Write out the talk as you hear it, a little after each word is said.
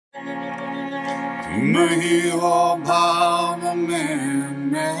तुम ही हो भाव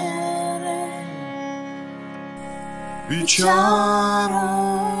में मेरे विचारों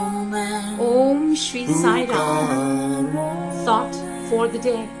में Om Shri Sai Ram. Thought for the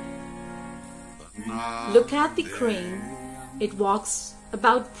day. Look at the crane. It walks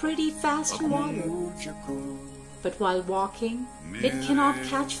about pretty fast in water. But while walking, it cannot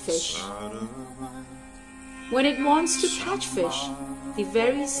catch fish. When it wants to catch fish, the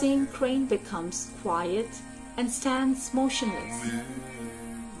very same crane becomes quiet and stands motionless.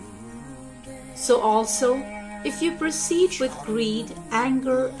 So also, if you proceed with greed,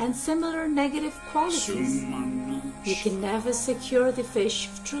 anger, and similar negative qualities, you can never secure the fish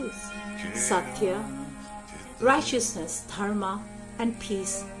of truth, Sathya, righteousness, dharma, and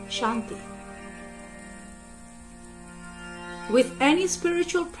peace, shanti. With any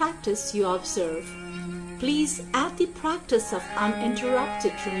spiritual practice you observe, please add the practice of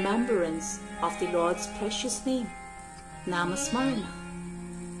uninterrupted remembrance of the Lord's precious name, Namasmarana.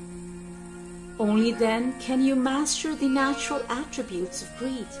 Only then can you master the natural attributes of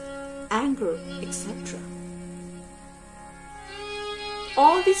greed, anger, etc.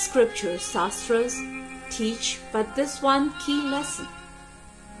 All the scriptures, sastras, teach but this one key lesson.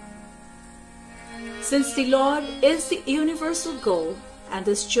 Since the Lord is the universal goal and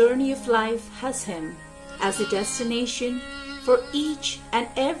this journey of life has Him as a destination for each and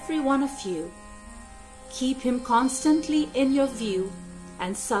every one of you, keep Him constantly in your view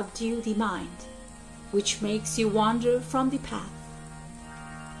and subdue the mind, which makes you wander from the path.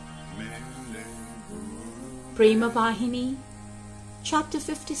 Prema Vahini, Chapter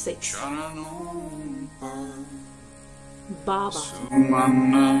 56. Baba.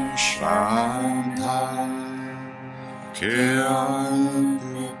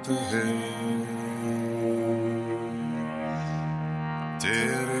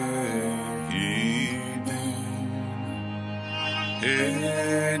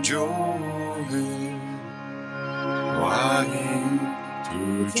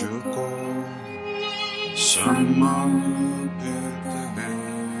 तुझको समर्पित है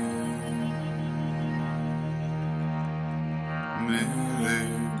मेरे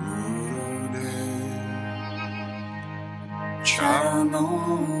गुरुदेव चरणों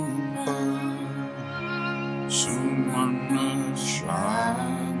पर सुमन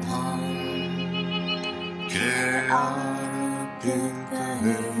श्रद्धा के अर्पित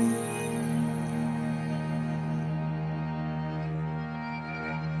है